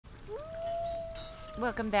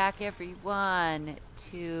Welcome back, everyone,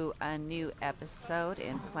 to a new episode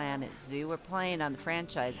in Planet Zoo. We're playing on the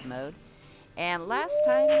franchise mode. And last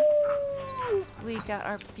time, we got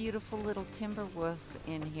our beautiful little Timberwolves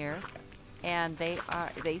in here. And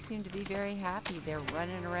they seem to be very happy. They're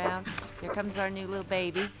running around. Here comes our new little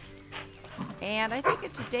baby. And I think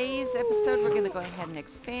in today's episode, we're going to go ahead and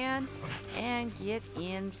expand and get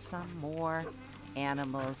in some more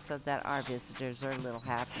animals so that our visitors are a little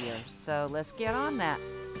happier. So let's get on that.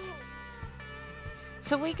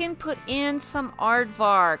 So we can put in some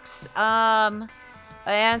aardvarks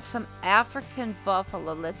and some African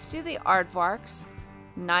buffalo. Let's do the aardvarks.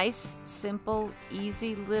 Nice, simple,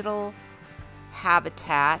 easy little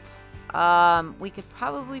habitat. We could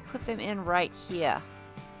probably put them in right here.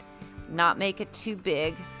 Not make it too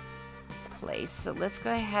big place. So let's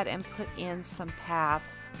go ahead and put in some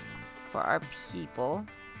paths for our people.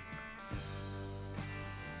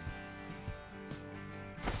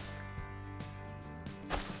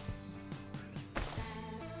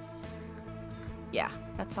 Yeah,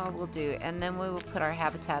 that's all we'll do. And then we will put our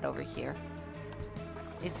habitat over here.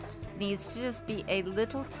 It needs to just be a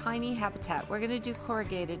little tiny habitat. We're going to do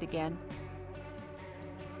corrugated again.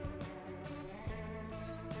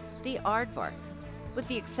 The aardvark. With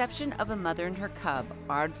the exception of a mother and her cub,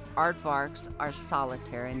 aardvarks are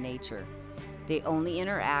solitary in nature. They only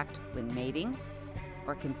interact when mating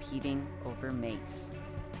or competing over mates.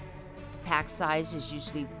 Pack size is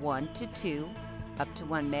usually 1 to 2, up to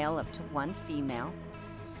 1 male, up to 1 female.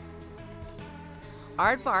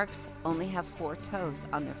 Aardvarks only have 4 toes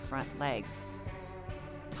on their front legs,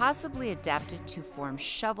 possibly adapted to form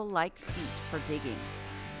shovel-like feet for digging.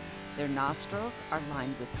 Their nostrils are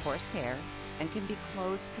lined with horsehair and can be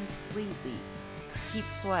closed completely to keep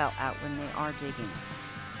soil out when they are digging.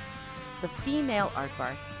 The female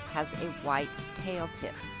aardvark has a white tail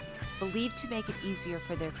tip, believed to make it easier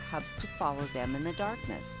for their cubs to follow them in the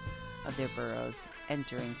darkness of their burrows and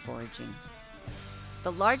during foraging.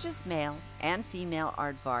 The largest male and female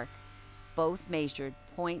aardvark both measured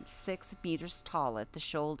 0.6 meters tall at the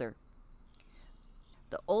shoulder.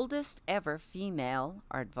 The oldest ever female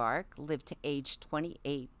aardvark lived to age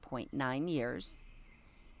 28.9 years.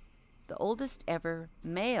 The oldest ever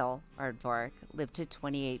male aardvark lived to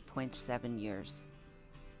 28.7 years.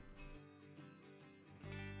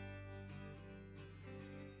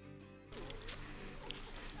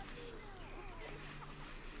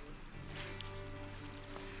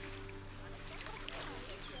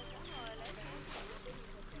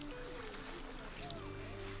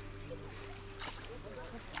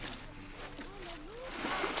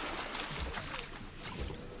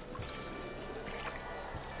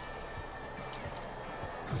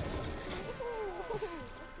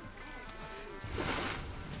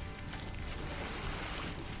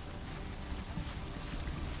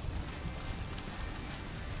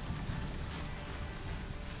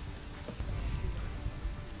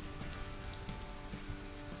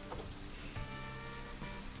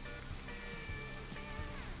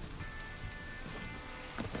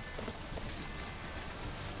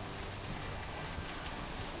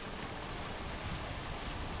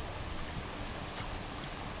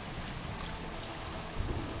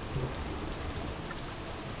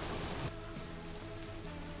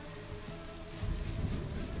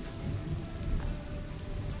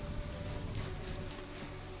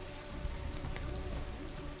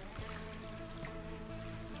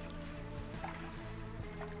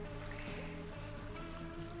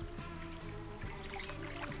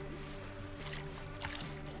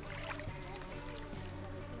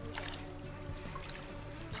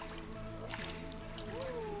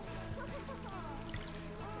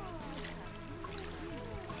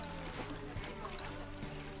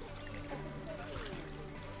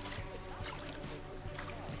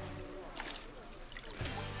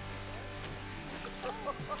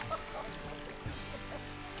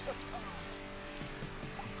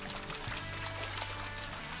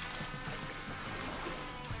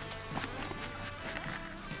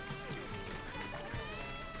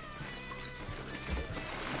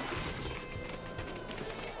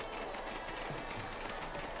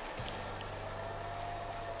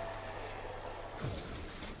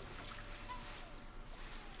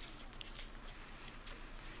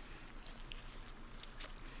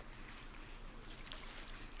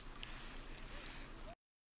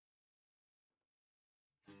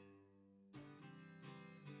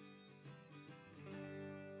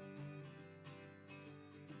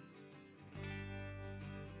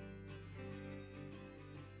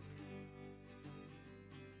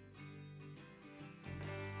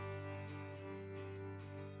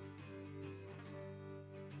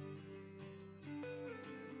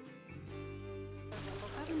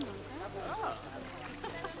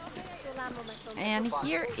 And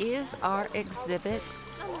here is our exhibit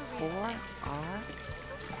for our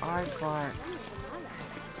aardvarks.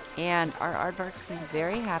 And our aardvarks seem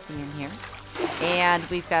very happy in here. And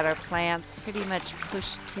we've got our plants pretty much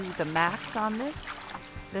pushed to the max on this.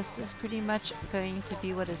 This is pretty much going to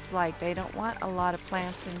be what it's like. They don't want a lot of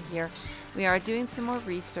plants in here. We are doing some more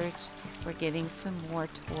research. We're getting some more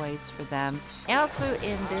toys for them. Also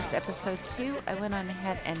in this episode 2, I went on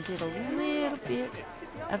ahead and did a little bit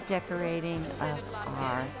of decorating of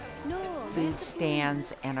our food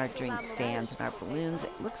stands and our drink stands and our balloons.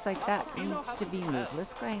 It looks like that needs to be moved.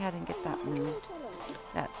 Let's go ahead and get that moved.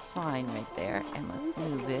 That sign right there, and let's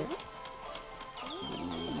move it.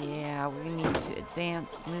 Yeah, we need to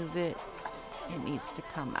advance, move it. It needs to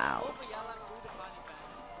come out.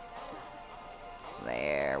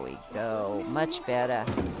 There we go. Much better.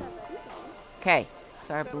 Okay,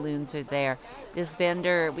 so our balloons are there. This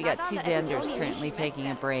vendor, we got 2 vendors currently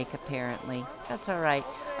taking a break, apparently. That's all right.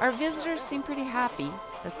 Our visitors seem pretty happy.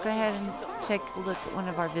 Let's go ahead and take a look at one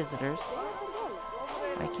of our visitors.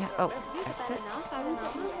 I can't, oh, exit.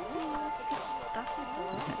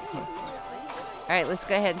 All right, let's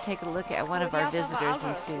go ahead and take a look at one of our visitors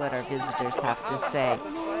and see what our visitors have to say.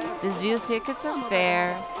 The zoo tickets are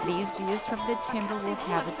fair. These views from the Timberwolf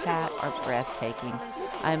habitat are breathtaking.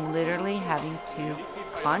 I'm literally having to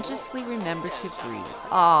consciously remember to breathe.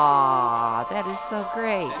 Aww, that is so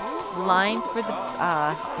great. The line for the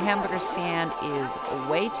hamburger stand is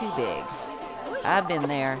way too big. I've been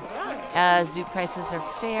there. Zoo prices are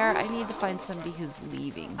fair. I need to find somebody who's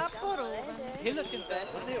leaving. All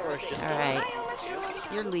right,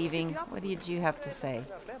 you're leaving. What did you have to say?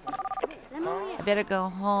 I better go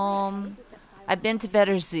home. I've been to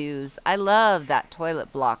better zoos. I love that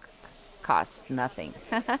toilet block. Costs nothing.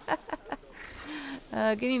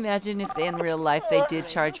 Can you imagine if in real life they did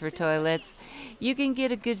charge for toilets? You can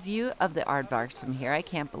get a good view of the aardvarks from here. I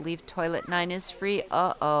can't believe toilet 9 is free.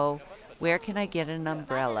 Uh-oh. Where can I get an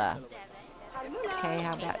umbrella? Okay,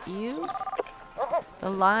 how about you? The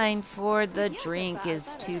line for the drink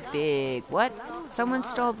is too big. What? Someone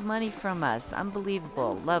stole money from us.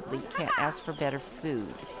 Unbelievable. Lovely. Can't ask for better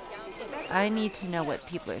food. I need to know what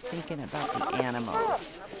people are thinking about the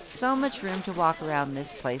animals. So much room to walk around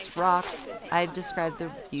this place. Rocks. I've described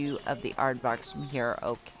the view of the aardvarks from here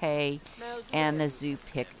okay. And the zoo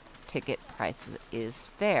ticket price is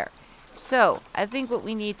fair. So, I think what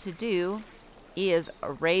we need to do is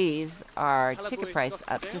raise our ticket price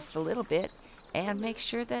up just a little bit and make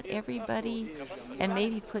sure that everybody, and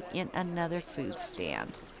maybe put in another food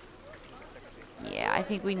stand. Yeah, I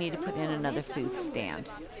think we need to put in another food stand.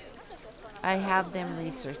 I have them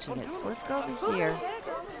researching it. So let's go over here.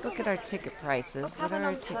 Let's look at our ticket prices. What are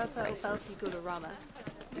our ticket prices?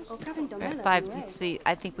 At 5, see,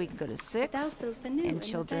 I think we can go to 6 and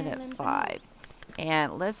children at 5.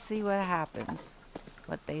 And let's see what happens,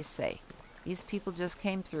 what they say. These people just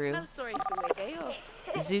came through.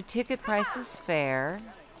 Zoo ticket price is fair.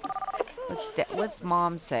 What's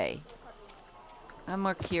mom say? I'm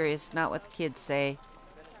more curious, not what the kids say.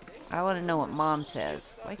 I want to know what mom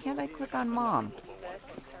says. Why can't I click on mom?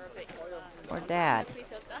 Or dad?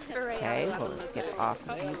 Okay, well, let's get off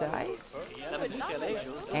of you guys.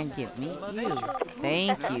 And give me you.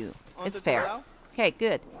 Thank you. It's fair. Okay,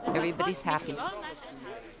 good. Everybody's happy.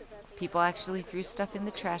 People actually threw stuff in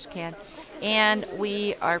the trash can. And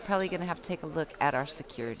we are probably going to have to take a look at our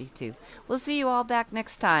security, too. We'll see you all back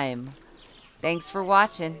next time. Thanks for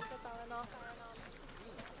watching.